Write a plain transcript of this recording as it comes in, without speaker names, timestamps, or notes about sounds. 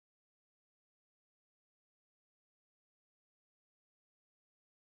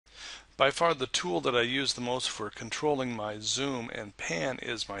By far the tool that I use the most for controlling my zoom and pan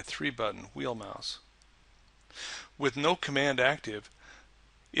is my 3-button wheel mouse. With no command active,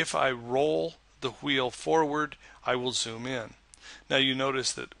 if I roll the wheel forward, I will zoom in. Now you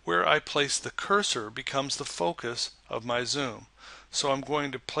notice that where I place the cursor becomes the focus of my zoom. So I'm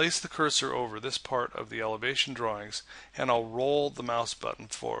going to place the cursor over this part of the elevation drawings, and I'll roll the mouse button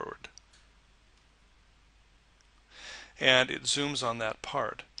forward. And it zooms on that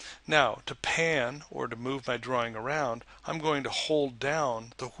part. Now to pan or to move my drawing around, I'm going to hold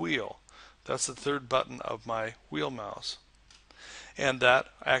down the wheel. That's the 3rd button of my wheel mouse. And that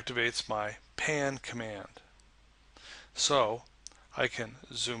activates my pan command. So I can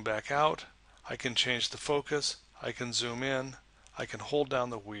zoom back out, I can change the focus, I can zoom in, I can hold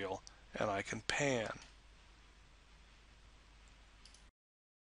down the wheel, and I can pan.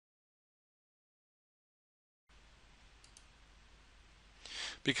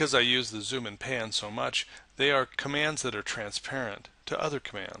 Because I use the zoom and pan so much, they are commands that are transparent to other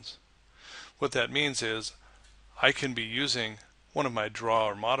commands. What that means is I can be using one of my draw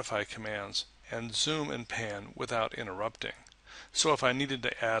or modify commands and zoom and pan without interrupting. So if I needed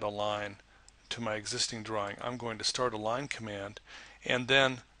to add a line to my existing drawing, I'm going to start a line command and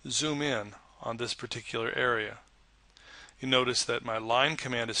then zoom in on this particular area. You notice that my line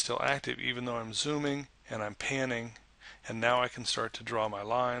command is still active even though I'm zooming and I'm panning, and now I can start to draw my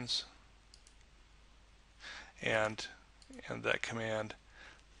lines and that command.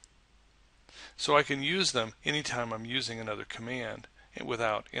 So I can use them anytime I'm using another command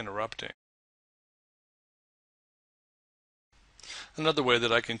without interrupting. Another way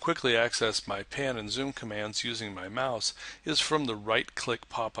that I can quickly access my pan and zoom commands using my mouse is from the right-click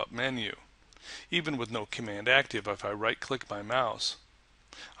pop-up menu. Even with no command active, if I right-click my mouse,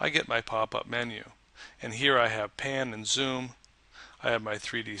 I get my pop-up menu. And here I have pan and zoom. I have my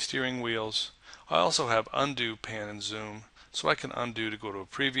 3D steering wheels. I also have undo, pan, and zoom. So I can undo to go to a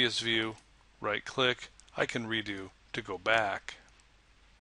previous view, right-click. I can redo to go back.